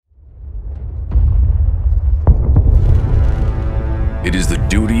It is the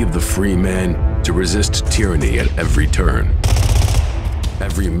duty of the free man to resist tyranny at every turn.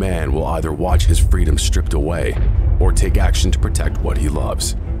 Every man will either watch his freedom stripped away or take action to protect what he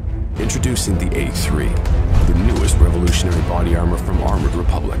loves. Introducing the A3, the newest revolutionary body armor from Armored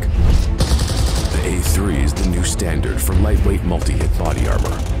Republic. The A3 is the new standard for lightweight multi-hit body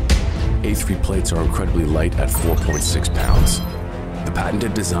armor. A3 plates are incredibly light at 4.6 pounds. The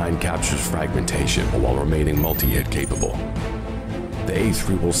patented design captures fragmentation while remaining multi-hit capable. The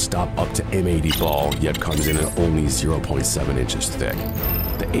A3 will stop up to M80 ball, yet comes in at only 0.7 inches thick.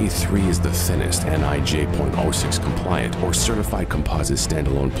 The A3 is the thinnest NIJ.06 compliant or certified composite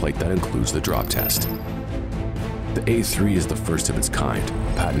standalone plate that includes the drop test. The A3 is the first of its kind,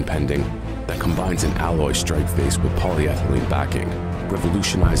 patent pending, that combines an alloy strike face with polyethylene backing,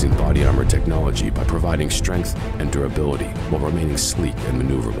 revolutionizing body armor technology by providing strength and durability while remaining sleek and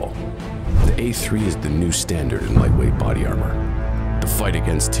maneuverable. The A3 is the new standard in lightweight body armor. The fight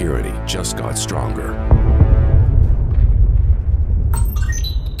against tyranny just got stronger.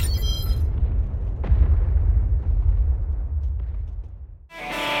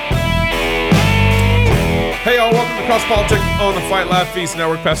 Hey y'all, welcome to Cross Politics on the Fight Laugh Feast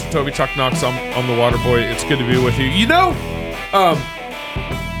Network. Pastor Toby Chuck Knox, I'm the water boy. It's good to be with you. You know,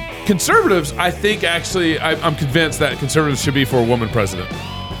 conservatives, I think actually, I'm convinced that conservatives should be for a woman president.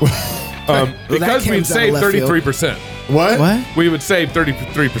 Because we'd save 33%. What? We would save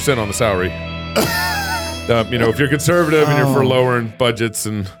 33% on the salary. You know, if you're conservative and you're for lowering budgets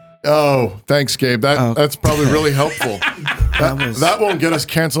and... Oh, thanks, Gabe. That's probably really helpful. That won't get us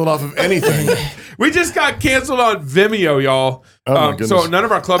canceled off of anything. We just got canceled on Vimeo, y'all. So none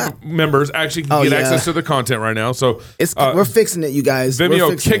of our club members actually can get access to the content right now. So we're fixing it, you guys.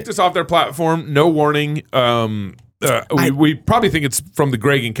 Vimeo kicked us off their platform. No warning. We probably think it's from the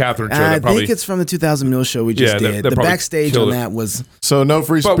Greg and Catherine show. I think it's from the 2000 Mil show we just did. The backstage on that was... So no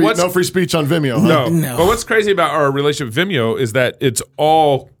free speech on Vimeo, huh? No. But what's crazy about our relationship with Vimeo is that it's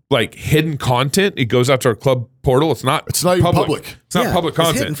all like hidden content. It goes out to our club portal. It's not even public. It's not public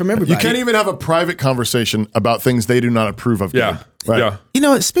content. It's hidden from everybody. You can't even have a private conversation about things they do not approve of. Yeah. Right. Yeah. You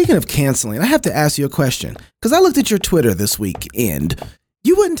know, speaking of canceling, I have to ask you a question because I looked at your Twitter this week and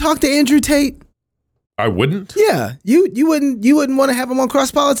you wouldn't talk to Andrew Tate? I wouldn't? Yeah. You wouldn't want to have him on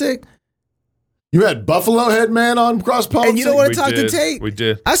Cross Politic? You had Buffalo Head Man on Cross Politics? And you don't want to talk to Tate? We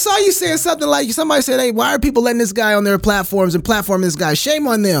did. I saw you saying something like, somebody said, hey, why are people letting this guy on their platforms and platforming this guy? Shame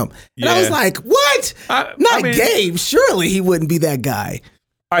on them. And I was like, what? Gabe. Surely he wouldn't be that guy.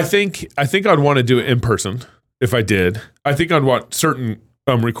 I think I'd want to do it in person if I did. I think I'd want certain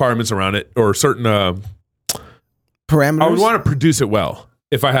requirements around it or certain parameters. I would want to produce it well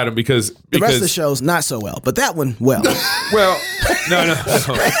if I had him because the rest of the show's not so well, but that one, well. Well, no.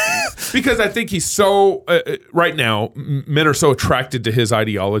 Because I think he's so, right now, men are so attracted to his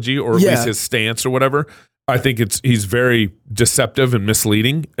ideology or at least his stance or whatever. I think he's very deceptive and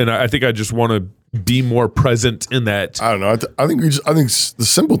misleading. And I think I just want to be more present in that. I don't know. I think the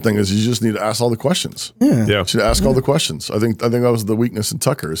simple thing is you just need to ask all the questions. Yeah. You should ask all the questions. I think that was the weakness in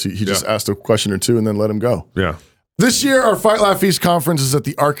Tucker is he just asked a question or two and then let him go. Yeah. This year, our Fight Laugh Feast conference is at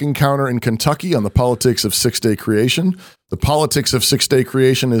the Ark Encounter in Kentucky on the politics of six-day creation. The politics of six-day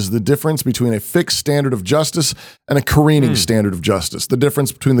creation is the difference between a fixed standard of justice and a careening standard of justice. The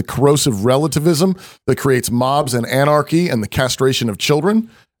difference between the corrosive relativism that creates mobs and anarchy and the castration of children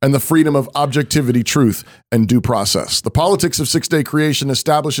and the freedom of objectivity, truth, and due process. The politics of six-day creation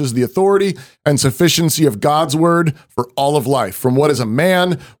establishes the authority and sufficiency of God's word for all of life. From what is a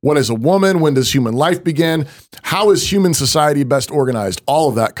man, what is a woman, when does human life begin, how is human society best organized? All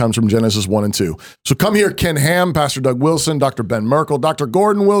of that comes from Genesis 1 and 2. So come here, Ken Ham, Pastor Doug Wilson, Dr. Ben Merkel, Dr.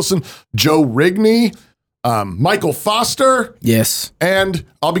 Gordon Wilson, Joe Rigney, Michael Foster. Yes. And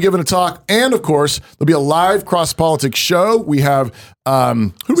I'll be giving a talk. And of course, there'll be a live Cross Politics show. We have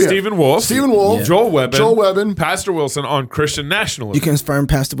Stephen Wolf, yeah. Joel Webbin, Pastor Wilson on Christian nationalism. You confirm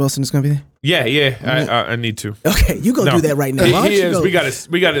Pastor Wilson is going to be there? Yeah. I need to. Okay, you go do that right now. He is.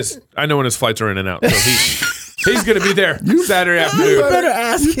 We got his. I know when his flights are in and out. So he's going to be there Saturday afternoon. You better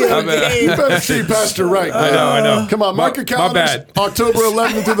ask him. You better see Pastor right. I know. Come on, mark your calendars. October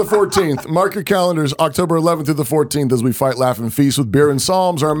 11th through the 14th. Mark your calendars. October 11th through the 14th as we fight, laugh, and feast with beer and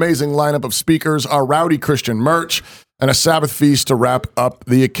psalms. Our amazing lineup of speakers, our rowdy Christian merch, and a Sabbath feast to wrap up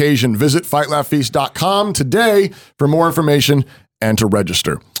the occasion. Visit fightlaughfeast.com today for more information and to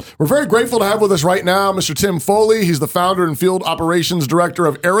register. We're very grateful to have with us right now Mr. Tim Foley. He's the founder and field operations director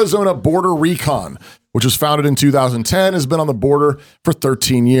of Arizona Border Recon, which was founded in 2010, has been on the border for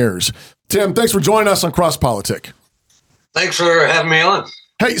 13 years. Tim, thanks for joining us on Cross Politic. Thanks for having me on.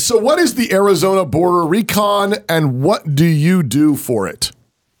 Hey, so what is the Arizona Border Recon, and what do you do for it?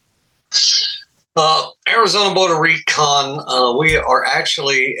 Arizona Border Recon, we are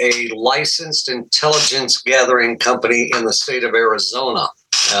actually a licensed intelligence gathering company in the state of Arizona.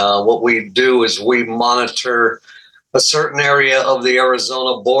 What we do is we monitor a certain area of the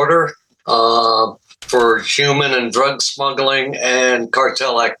Arizona border for human and drug smuggling and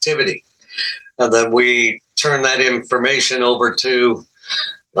cartel activity. And then we turn that information over to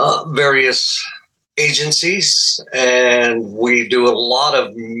various agencies, and we do a lot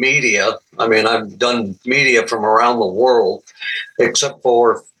of media. I mean, I've done media from around the world, except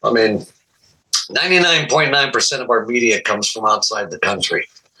for, 99.9% of our media comes from outside the country.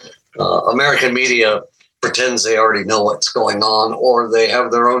 American media pretends they already know what's going on, or they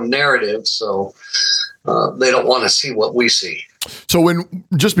have their own narrative, so they don't want to see what we see. So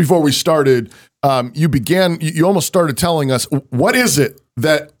just before we started, you almost started telling us, what is it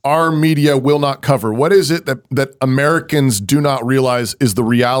that our media will not cover? What is it that Americans do not realize is the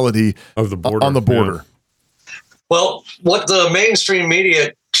reality of the border, on the border? Yeah. Well, what the mainstream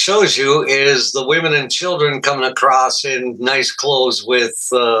media shows you is the women and children coming across in nice clothes with,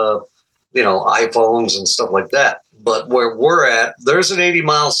 iPhones and stuff like that. But where we're at, there's an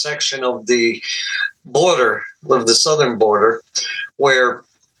 80-mile section of the border, of the southern border, where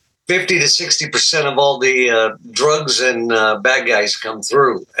 50 to 60% of all the drugs and bad guys come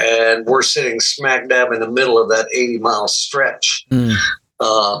through. And we're sitting smack dab in the middle of that 80-mile stretch.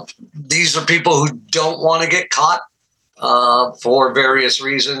 These are people who don't want to get caught for various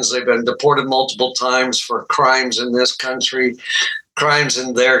reasons. They've been deported multiple times for crimes in this country, crimes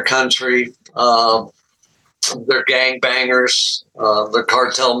in their country. They're gangbangers, they're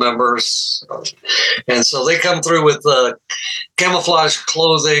cartel members. And so they come through with camouflage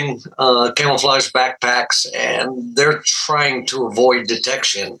clothing, camouflage backpacks, and they're trying to avoid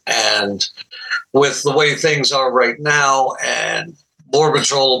detection. And with the way things are right now, and Border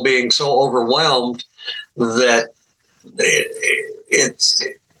Patrol being so overwhelmed, that it's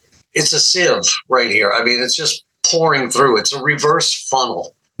a sieve right here. I mean, it's just pouring through. It's a reverse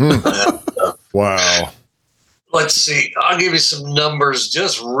funnel. Wow. Let's see. I'll give you some numbers,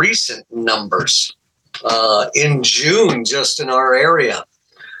 just recent numbers. In June, just in our area,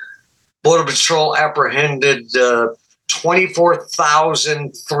 Border Patrol apprehended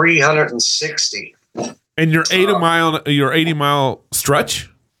 24,360. And your 80-mile stretch?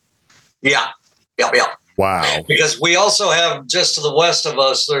 Yeah. Wow. Because we also have, just to the west of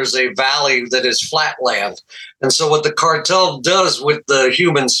us, there's a valley that is flatland. And so what the cartel does with the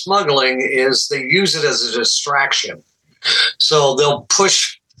human smuggling is they use it as a distraction. So they'll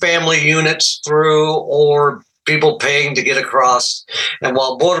push family units through, or people paying to get across. And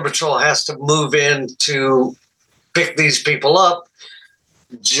while Border Patrol has to move in to pick these people up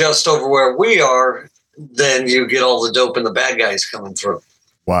just over where we are, then you get all the dope and the bad guys coming through.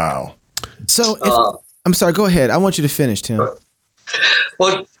 Wow. So I'm sorry, go ahead. I want you to finish, Tim.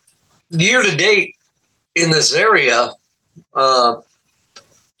 Well, year to date in this area,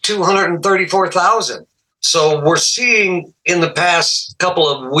 234,000. So we're seeing in the past couple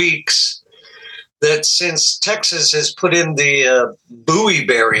of weeks that since Texas has put in the buoy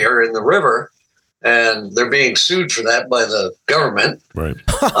barrier in the river, and they're being sued for that by the government. Right.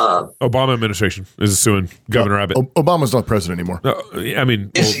 Obama administration is suing Governor Abbott. Obama's not president anymore.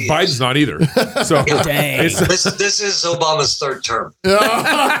 Biden's not either. So this is Obama's third term.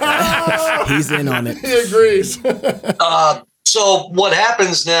 He's in on it. He agrees. So what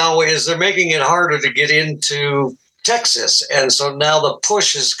happens now is they're making it harder to get into Texas. And so now the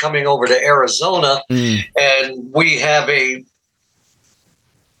push is coming over to Arizona, and we have a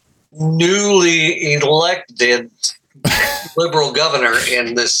newly elected liberal governor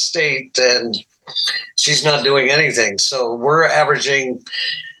in this state, and she's not doing anything. So we're averaging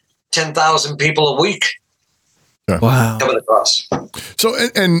 10,000 people a week. Wow. Coming across. So,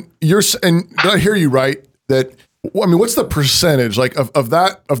 and did I hear you right that, what's the percentage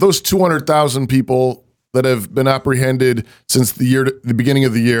of those 200,000 people that have been apprehended since the beginning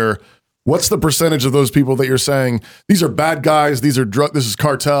of the year? What's the percentage of those people that you're saying these are bad guys, this is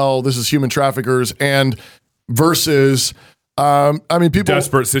cartel, this is human traffickers, and versus, people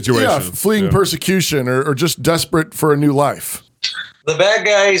desperate situations, fleeing persecution or just desperate for a new life? The bad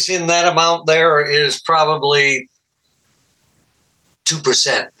guys in that amount there is probably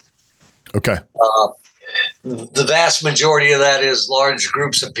 2%. Okay. The vast majority of that is large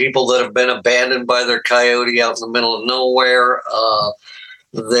groups of people that have been abandoned by their coyote out in the middle of nowhere.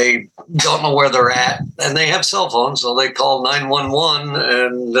 They don't know where they're at, and they have cell phones, so they call 911,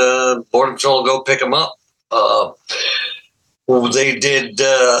 and Border Patrol will go pick them up. They did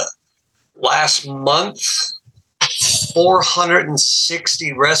last month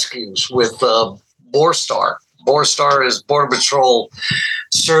 460 rescues with BORSTAR. BORSTAR is Border Patrol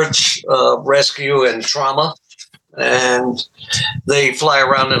Search, Rescue, and Trauma. And they fly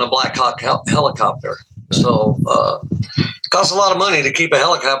around in a Black Hawk helicopter. So it costs a lot of money to keep a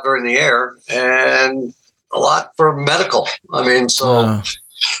helicopter in the air and a lot for medical. I mean, so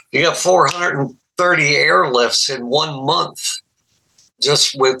you got 430 airlifts in 1 month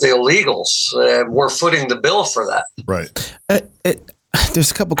just with the illegals. And we're footing the bill for that. Right.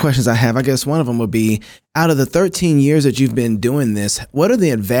 There's a couple questions I have. I guess one of them would be, out of the 13 years that you've been doing this, what are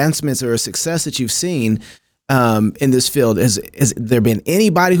the advancements or success that you've seen in this field? Has there been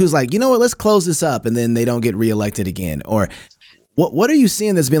anybody who's like, you know what, let's close this up, and then they don't get reelected again? Or what are you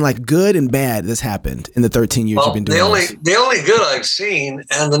seeing that's been like good and bad that's happened in the 13 years you've been doing this? The only good I've seen,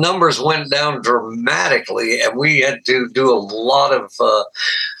 and the numbers went down dramatically, and we had to do a lot of,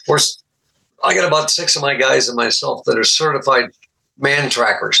 I got about 6 of my guys and myself that are certified man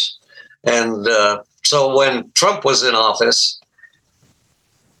trackers. And so when Trump was in office,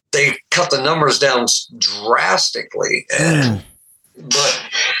 they cut the numbers down drastically. But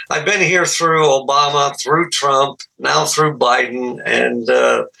I've been here through Obama, through Trump, now through Biden. And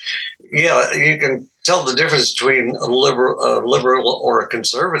you can tell the difference between a liberal or a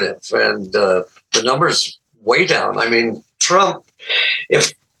conservative. And the numbers way down. I mean, Trump,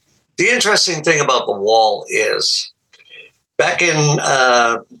 the interesting thing about the wall is, back in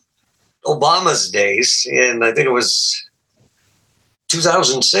Obama's days, and I think it was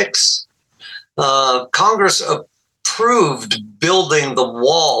 2006, Congress approved building the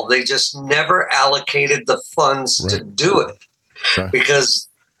wall. They just never allocated the funds to do it, because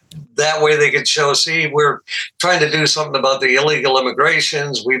that way they could show, see, we're trying to do something about the illegal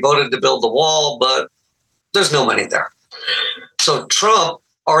immigrations. We voted to build the wall, but there's no money there. So Trump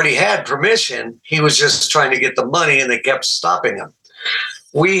already had permission. He was just trying to get the money, and they kept stopping him.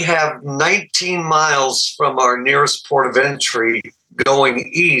 We have 19 miles from our nearest port of entry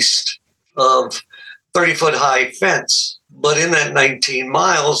going east of 30-foot high fence. But in that 19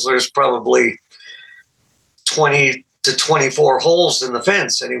 miles, there's probably 20 to 24 holes in the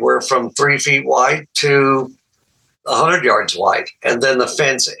fence, anywhere from 3 feet wide to 100 yards wide. And then the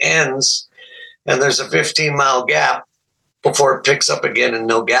fence ends, and there's a 15-mile gap before it picks up again in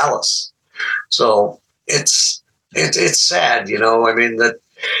Nogales. So it's sad, you know. I mean, that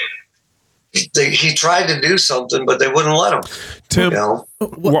he tried to do something, but they wouldn't let him. Tim, you know?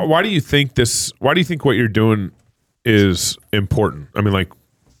 why do you think what you're doing is important? I mean, like,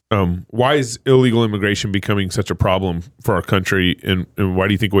 why is illegal immigration becoming such a problem for our country, and why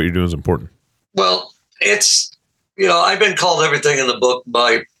do you think what you're doing is important? Well, it's, I've been called everything in the book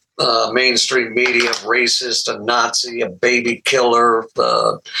by mainstream media: racist, a Nazi, a baby killer,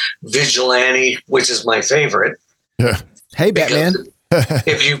 vigilante, which is my favorite. Hey, Batman.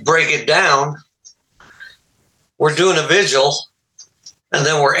 If you break it down, we're doing a vigil, and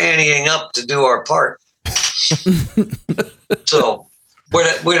then we're anteing up to do our part. So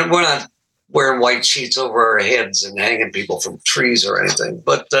we're not wearing white sheets over our heads and hanging people from trees or anything.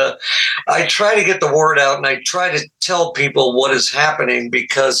 But I try to get the word out, and I try to tell people what is happening,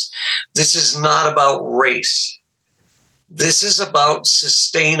 because this is not about race. This is about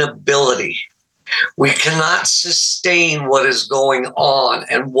sustainability. We cannot sustain what is going on,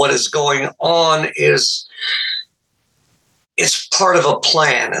 and what is going on is part of a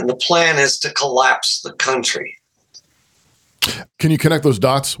plan, and the plan is to collapse the country. Can you connect those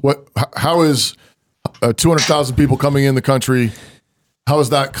dots? How is 200,000 people coming in the country? How is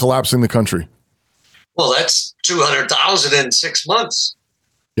that collapsing the country? Well, that's 200,000 in 6 months.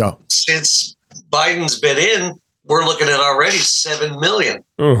 Yeah. Since Biden's been in, we're looking at already 7 million.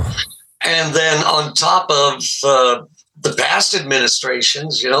 Oh. And then on top of the past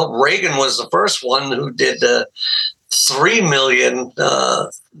administrations, Reagan was the first one who did 3 million,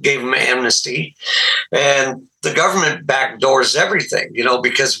 gave them amnesty. And the government backdoors everything,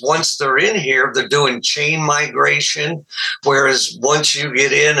 because once they're in here, they're doing chain migration. Whereas once you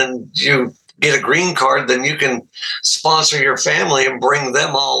get in and you get a green card, then you can sponsor your family and bring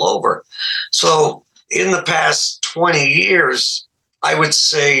them all over. So in the past 20 years, I would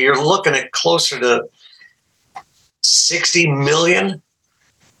say you're looking at closer to 60 million.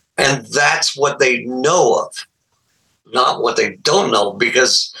 And that's what they know of, not what they don't know,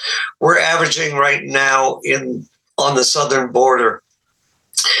 because we're averaging right now on the southern border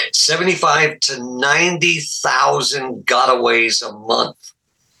 75 to 90,000 gotaways a month.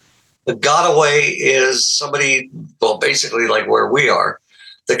 The gotaway is somebody, well, basically like where we are.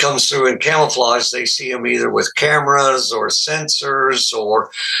 that comes through in camouflage, they see them either with cameras or sensors,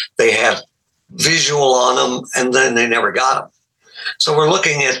 or they have visual on them, and then they never got them. So we're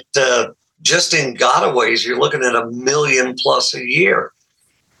looking at just in gotaways, you're looking at 1 million plus a year.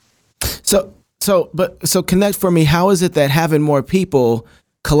 So connect for me. How is it that having more people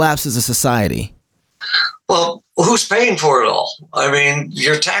collapses a society? Well, who's paying for it all? I mean,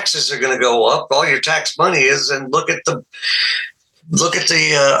 your taxes are going to go up. All your tax money is, and look at the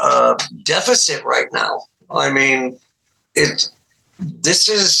deficit right now. I mean, this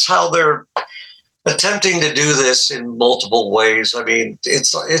is how they're attempting to do this in multiple ways. I mean,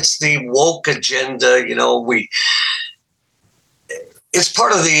 it's the woke agenda. You know, it's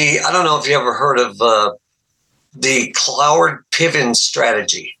part of the. I don't know if you ever heard of the Cloward-Piven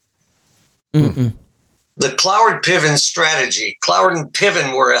strategy. Mm-mm. The Cloward-Piven strategy. Cloward and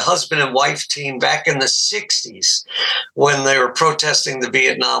Piven were a husband and wife team back in the 60s when they were protesting the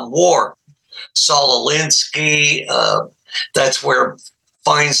Vietnam War. Saul Alinsky, that's where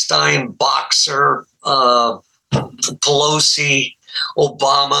Feinstein, Boxer, Pelosi,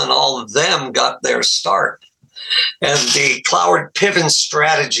 Obama, and all of them got their start. And the Cloward-Piven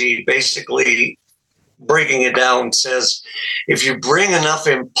strategy, basically breaking it down, says if you bring enough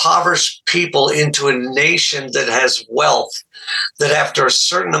impoverished people into a nation that has wealth, that after a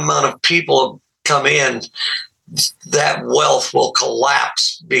certain amount of people come in, that wealth will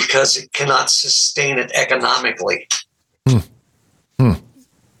collapse because it cannot sustain it economically.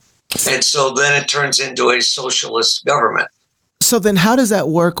 And so then it turns into a socialist government. So then how does that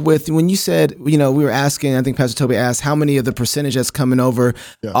work with, when you said, we were asking, I think Pastor Toby asked, how many of the percentage that's coming over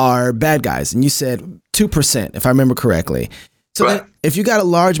are bad guys? And you said 2%, if I remember correctly. So then if you got a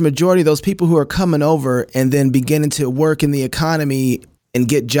large majority of those people who are coming over and then beginning to work in the economy and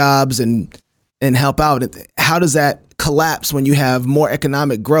get jobs and help out, how does that collapse when you have more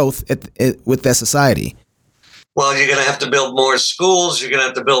economic growth with that society? Well, you're going to have to build more schools. You're going to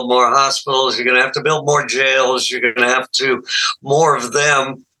have to build more hospitals. You're going to have to build more jails. You're going to have to, more of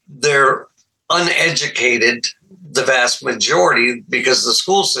them, they're uneducated, the vast majority, because the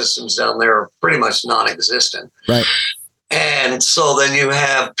school systems down there are pretty much non-existent. Right. And so then you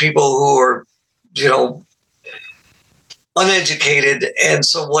have people who are, uneducated. And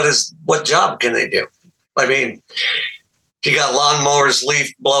so what job can they do? I mean, you got lawnmowers,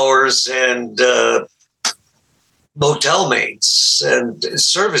 leaf blowers, and motel maids and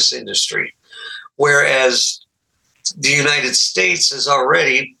service industry, whereas the United States is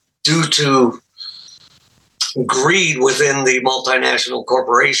already, due to greed within the multinational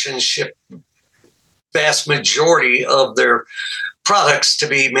corporations, ship vast majority of their products to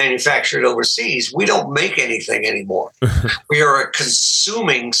be manufactured overseas. We don't make anything anymore. We are a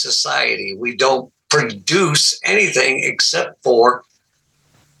consuming society. We don't produce anything except for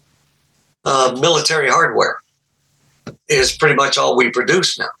military hardware. Is pretty much all we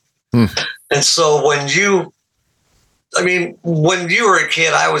produce now. And so when you were a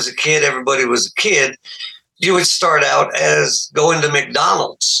kid, I was a kid, everybody was a kid, you would start out as going to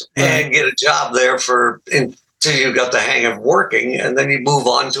McDonald's and get a job there until you got the hang of working, and then you move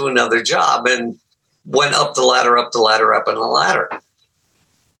on to another job and went up the ladder, up the ladder.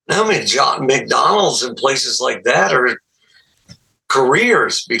 Now McDonald's and places like that are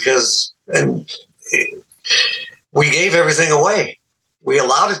careers because we gave everything away. We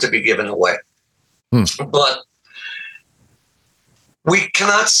allowed it to be given away. But we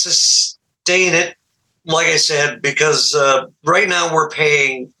cannot sustain it, like I said, because right now we're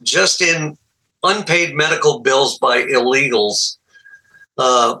paying, just in unpaid medical bills by illegals,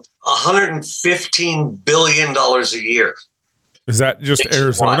 $115 billion a year. Is that just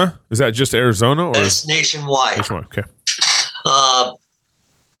Arizona? Is that just Arizona? Or that's nationwide. Okay.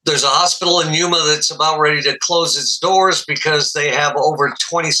 There's a hospital in Yuma that's about ready to close its doors because they have over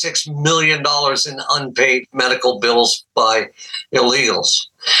 $26 million in unpaid medical bills by illegals.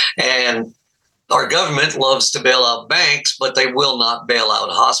 And our government loves to bail out banks, but they will not bail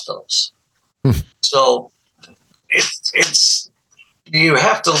out hospitals. So it's you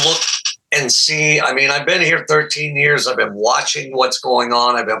have to look and see. I mean, I've been here 13 years. I've been watching what's going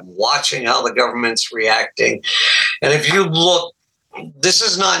on. I've been watching how the government's reacting. And if you look, this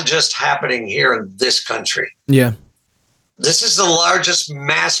is not just happening here in this country. Yeah. This is the largest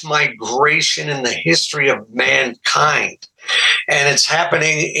mass migration in the history of mankind. And it's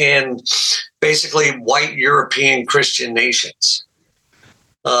happening in basically white European Christian nations.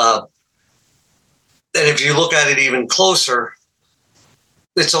 And if you look at it even closer,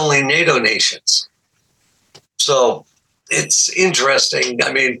 it's only NATO nations. So it's interesting.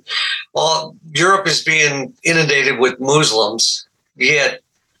 I mean, Europe is being inundated with Muslims, yet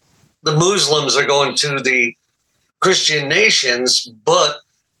the Muslims are going to the Christian nations, but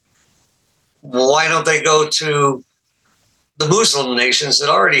why don't they go to the Muslim nations that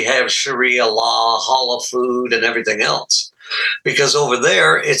already have Sharia law, halal food, and everything else? Because over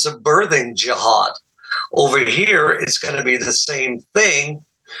there, it's a birthing jihad. Over here, it's going to be the same thing,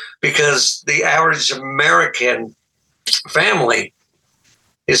 because the average American family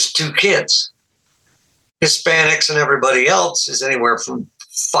is 2 kids. Hispanics and everybody else is anywhere from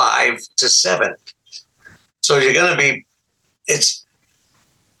 5 to 7. So you're going to be,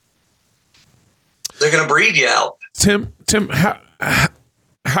 they're going to breed you out. Tim,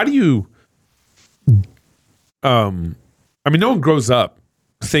 how do you, I mean, no one grows up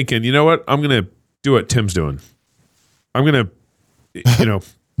thinking, you know what, I'm going to do what Tim's doing. I'm going to,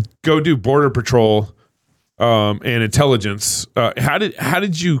 go do border patrol and intelligence. How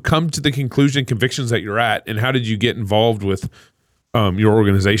did you come to the conclusion, convictions that you're at, and how did you get involved with your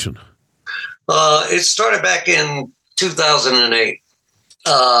organization? It started back in 2008.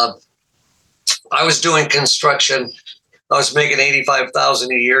 I was doing construction. I was making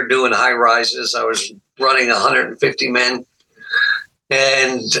 $85,000 a year doing high rises. I was running 150 men,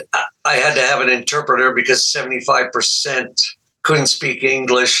 and I had to have an interpreter because 75% couldn't speak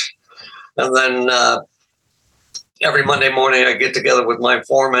English. And then every Monday morning, I get together with my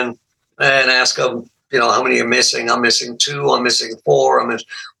foreman and ask him, how many are missing? I'm missing 2. I'm missing 4.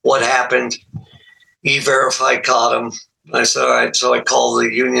 What happened? E-Verify caught him. I said, all right. So I call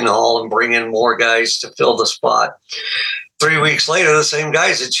the union hall and bring in more guys to fill the spot. 3 weeks later, the same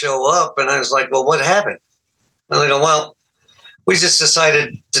guys would show up. And I was like, well, what happened? And they go, well, we just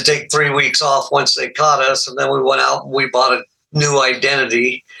decided to take 3 weeks off once they caught us. And then we went out and we bought a new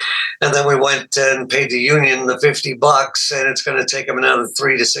identity. And then we went and paid the union the $50, and it's going to take them another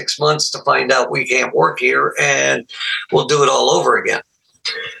 3 to 6 months to find out we can't work here, and we'll do it all over again.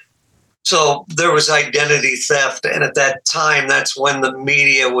 So there was identity theft. And at that time, that's when the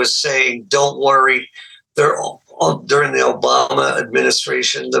media was saying, don't worry. During the Obama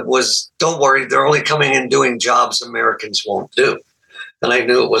administration, don't worry, they're only coming in doing jobs Americans won't do. And I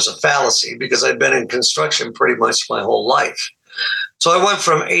knew it was a fallacy because I'd been in construction pretty much my whole life. So I went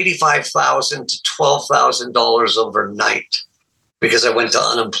from $85,000 to $12,000 overnight because I went to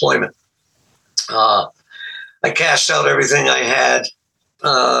unemployment. I cashed out everything I had.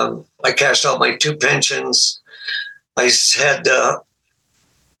 I cashed out my 2 pensions. I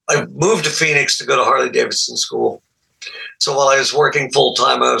moved to Phoenix to go to Harley-Davidson school. So while I was working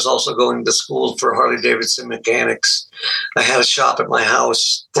full-time, I was also going to school for Harley-Davidson mechanics. I had a shop at my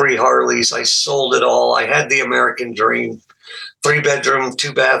house, 3 Harleys. I sold it all. I had the American dream. 3-bedroom,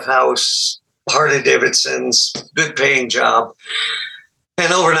 2-bath house, Harley-Davidson's, good-paying job.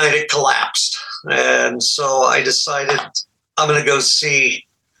 And overnight, it collapsed. And so I decided I'm going to go see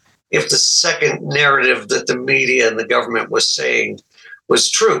if the second narrative that the media and the government was saying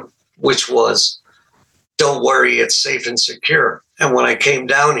was true, which was, don't worry, it's safe and secure. And when I came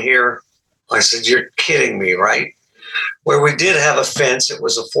down here, I said, you're kidding me, right? Where we did have a fence, it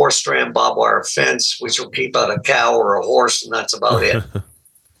was a 4-strand barbed wire fence, which will keep out a cow or a horse, and that's about it.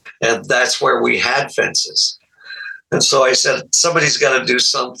 And that's where we had fences. And so I said, somebody's got to do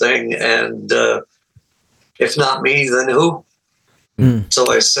something. And if not me, then who?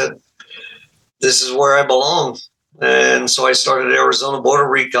 So I said, this is where I belong. And so I started Arizona Border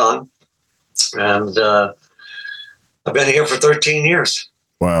Recon. And I've been here for 13 years.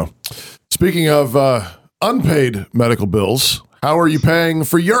 Wow. Speaking of unpaid medical bills, how are you paying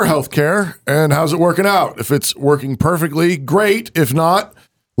for your health care, and how's it working out? If it's working perfectly, great. If not,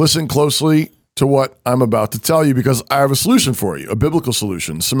 listen closely to what I'm about to tell you, because I have a solution for you, a biblical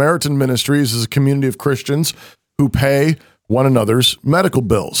solution. Samaritan Ministries is a community of Christians who pay one another's medical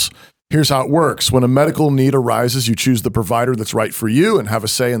bills. Here's how it works. When a medical need arises, you choose the provider that's right for you and have a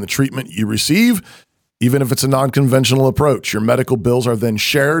say in the treatment you receive, even if it's a non-conventional approach. Your medical bills are then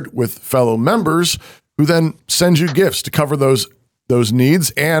shared with fellow members who then send you gifts to cover those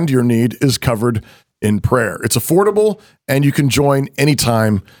needs, and your need is covered in prayer. It's affordable, and you can join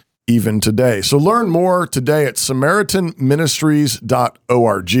anytime, even today. So learn more today at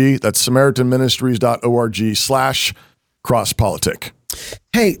SamaritanMinistries.org. That's SamaritanMinistries.org/crosspolitic.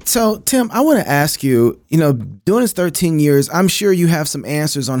 Hey, so Tim, I want to ask you, doing this 13 years, I'm sure you have some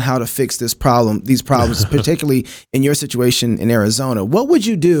answers on how to fix these problems, particularly in your situation in Arizona. What would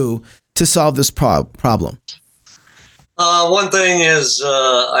you do to solve this problem? One thing is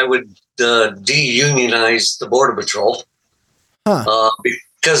I would de-unionize the Border Patrol.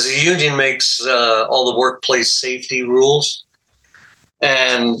 Because the union makes all the workplace safety rules.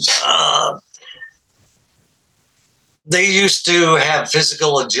 And They used to have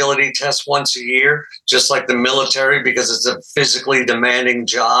physical agility tests once a year, just like the military, because it's a physically demanding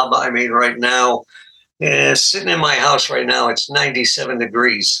job. I mean, right now, sitting in my house right now, it's 97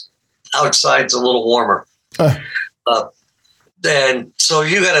 degrees. Outside's a little warmer. And so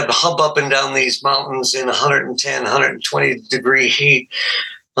you got to hump up and down these mountains in 110, 120 degree heat,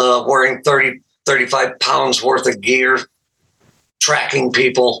 wearing 30, 35 pounds worth of gear, tracking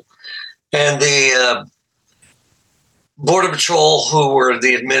people. And the Border Patrol, who were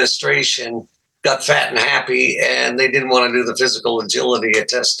the administration, got fat and happy, and they didn't want to do the physical agility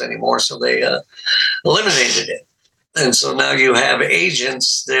test anymore, so they eliminated it. And so now you have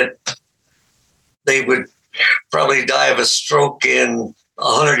agents that they would probably die of a stroke in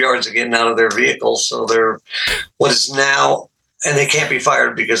 100 yards of getting out of their vehicle. So they're what is now, and they can't be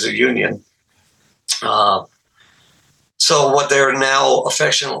fired because of union. So what they're now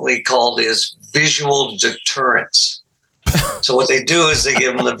affectionately called is visual deterrence. So what they do is they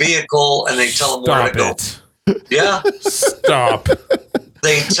give them the vehicle and they tell them where to go. Yeah. Stop.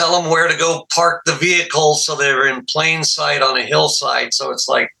 They tell them where to go park the vehicle so they're in plain sight on a hillside. So it's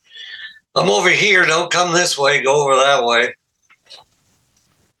like, I'm over here. Don't come this way. Go over that way.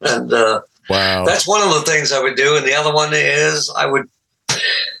 And wow, that's one of the things I would do. And the other one is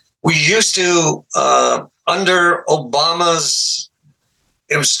we used to, under Obama's,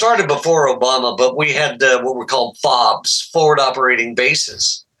 it was started before Obama, but we had what were called FOBs, forward operating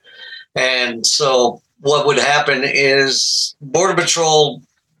bases. And so what would happen is Border Patrol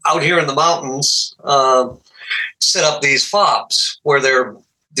out here in the mountains set up these FOBs where they're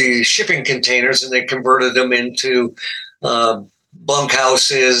the shipping containers, and they converted them into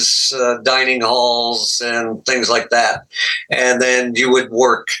bunkhouses, dining halls, and things like that. And then you would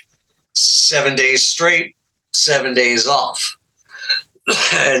work 7 days straight, 7 days off.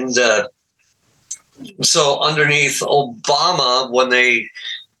 And so underneath Obama, when they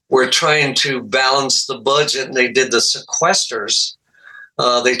were trying to balance the budget and they did the sequesters,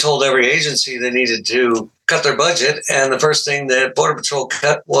 they told every agency they needed to cut their budget. And the first thing that Border Patrol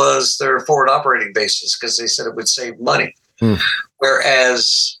cut was their forward operating bases because they said it would save money.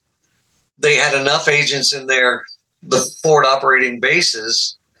 Whereas they had enough agents in there, the forward operating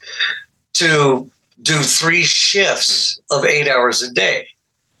bases, to do 3 shifts of 8 hours a day.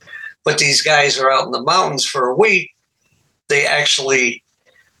 But these guys are out in the mountains for a week. They actually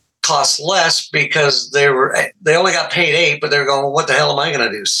cost less because they only got paid 8, but they're going, well, what the hell am I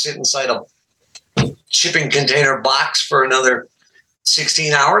going to do? Sit inside a shipping container box for another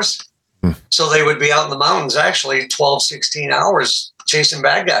 16 hours? So they would be out in the mountains actually 12, 16 hours chasing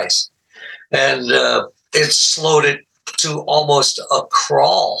bad guys. And it slowed it to almost a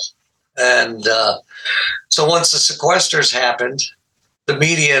crawl. And so once the sequesters happened, the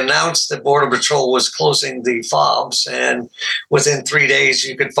media announced that Border Patrol was closing the FOBs, and within 3 days,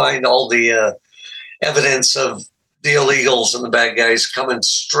 you could find all the evidence of the illegals and the bad guys coming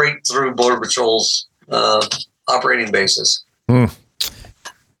straight through Border Patrol's operating bases.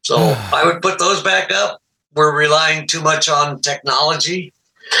 So I would put those back up. We're relying too much on technology.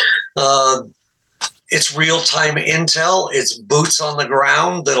 It's real-time intel. It's boots on the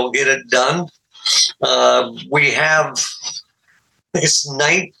ground that'll get it done. We have, I think it's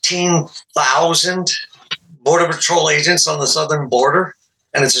 19,000 Border Patrol agents on the southern border,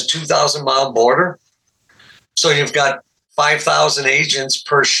 and it's a 2,000-mile border. So you've got 5,000 agents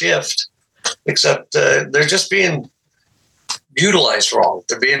per shift, except they're just being utilized wrong.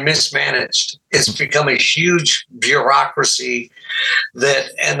 They're being mismanaged. It's become a huge bureaucracy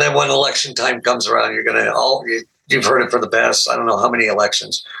and then when election time comes around, you've heard it for the past, I don't know how many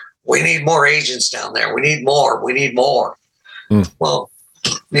elections. We need more agents down there. We need more. Well,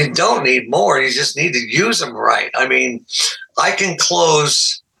 you don't need more. You just need to use them right. I mean, I can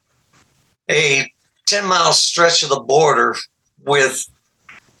close a 10-mile stretch of the border with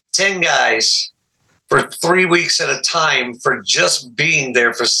 10 guys for 3 weeks at a time for just being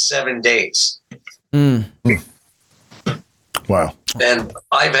there for 7 days. Wow. And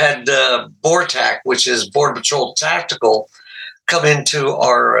I've had BORTAC, which is Border Patrol Tactical, come into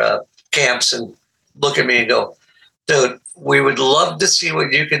our camps and look at me and go, dude, we would love to see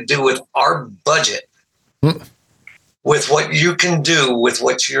what you can do with our budget, with what you can do with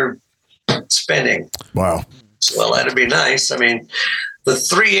what you're spending. Wow. Well, that'd be nice. I mean, the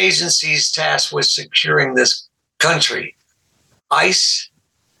 3 agencies tasked with securing this country, ICE,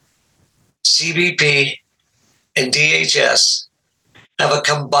 CBP, and DHS, have a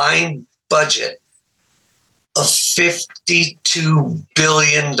combined budget of $52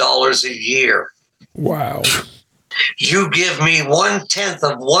 billion a year. Wow. You give me 1/10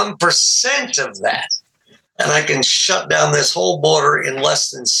 of 1% of that, and I can shut down this whole border in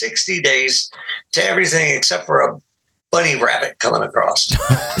less than 60 days to everything except for a bunny rabbit coming across.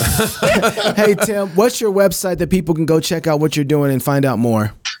 Hey, Tim, what's your website that people can go check out what you're doing and find out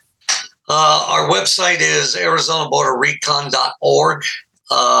more? Our website is ArizonaBorderRecon.org.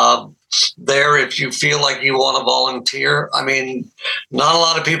 There, if you feel like you want to volunteer, I mean, not a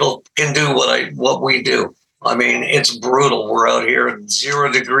lot of people can do what we do. I mean, it's brutal. We're out here at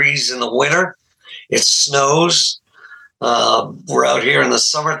 0 degrees in the winter. It snows. We're out here in the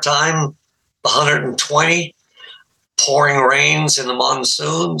summertime, 120, pouring rains in the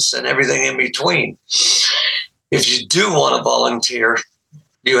monsoons and everything in between. If you do want to volunteer,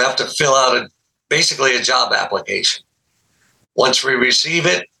 you have to fill out basically a job application. Once we receive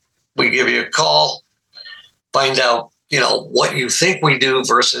it, we give you a call, find out, what you think we do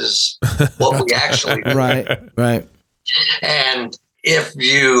versus what we actually do. Right. And if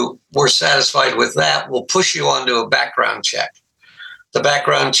you were satisfied with that, we'll push you onto a background check. The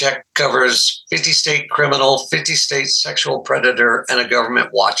background check covers 50 state criminal, 50 state sexual predator, and a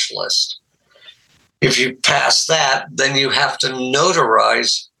government watch list. If you pass that, then you have to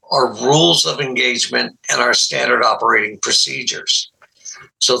notarize our rules of engagement and our standard operating procedures.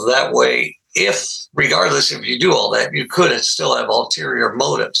 So that way, regardless if you do all that, you could still have ulterior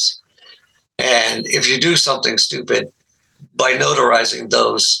motives. And if you do something stupid, by notarizing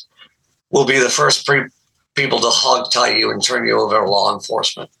those, we'll be the first people to hog tie you and turn you over to law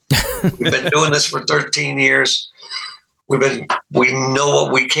enforcement. We've been doing this for 13 years. We know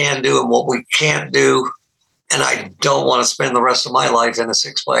what we can do and what we can't do. And I don't want to spend the rest of my life in a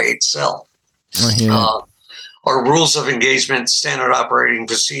 6x8 cell. Our rules of engagement, standard operating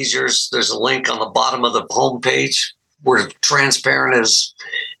procedures, there's a link on the bottom of the homepage. We're transparent as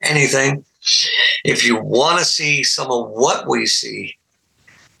anything. If you want to see some of what we see,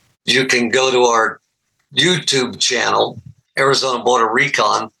 you can go to our YouTube channel, Arizona Border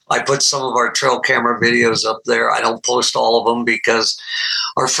Recon. I put some of our trail camera videos up there. I don't post all of them because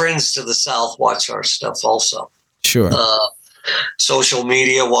our friends to the south watch our stuff also. Sure. Social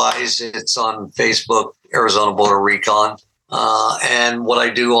media wise, it's on Facebook, Arizona Border Recon. And what I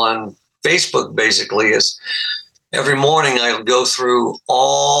do on Facebook basically is every morning I'll go through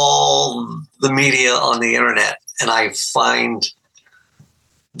all the media on the internet and I find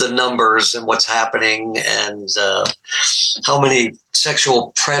the numbers and what's happening and how many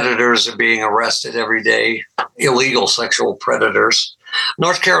sexual predators are being arrested every day, illegal sexual predators.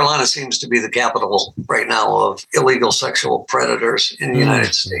 North Carolina seems to be the capital right now of illegal sexual predators in the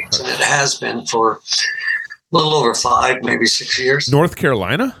United States, and it has been for a little over 5, maybe 6 years. North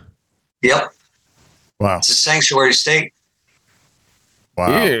Carolina? Yep. Wow. It's a sanctuary state.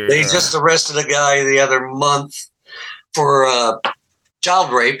 Wow. Yeah. They just arrested a guy the other month for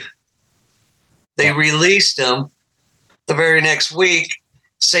child rape. They released him the very next week,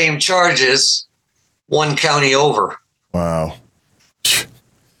 same charges, 1 county over. Wow.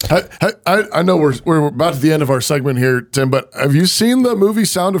 I know we're about to the end of our segment here, Tim, but have you seen the movie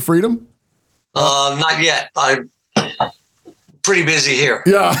Sound of Freedom? Not yet. I'm pretty busy here.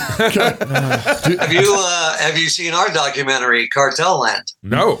 Yeah. Okay. Have you seen our documentary, Cartel Land?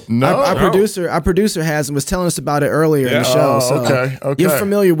 No. Our producer has and was telling us about it earlier in the show. So okay. you're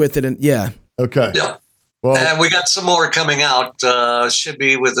familiar with it, and Okay. Yeah. Well, And we got some more coming out. Should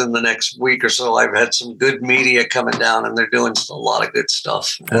be within the next week or so. I've had some good media coming down, and they're doing a lot of good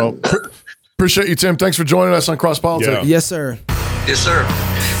stuff. well, appreciate you, Tim. Thanks for joining us on Cross Politics. Yeah. Yes, sir. Yes, sir.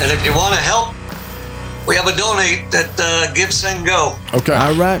 And if you want to help, we have a donate that Give, Send, Go. Okay.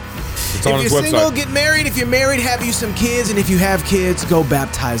 All right. It's on If his you're website. single, get married. If you're married, have you some kids. And if you have kids, go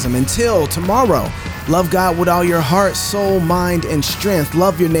baptize them. Until tomorrow, love God with all your heart, soul, mind, and strength.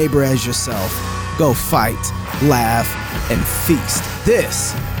 Love your neighbor as yourself. Go fight, laugh, and feast.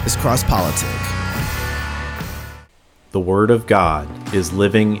 This is Cross Politic. The Word of God is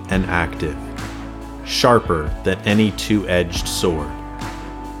living and active, sharper than any two-edged sword,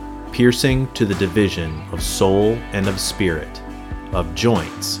 piercing to the division of soul and of spirit, of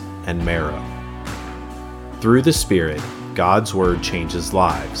joints and marrow. Through the Spirit, God's Word changes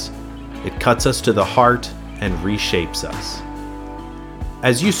lives. It cuts us to the heart and reshapes us.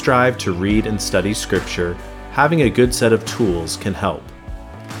 As you strive to read and study Scripture, having a good set of tools can help.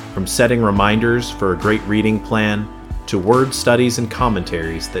 From setting reminders for a great reading plan, to word studies and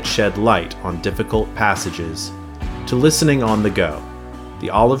commentaries that shed light on difficult passages, to listening on the go,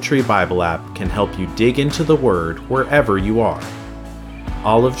 the Olive Tree Bible app can help you dig into the Word wherever you are.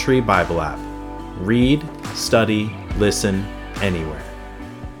 Olive Tree Bible app. Read, study, listen, anywhere.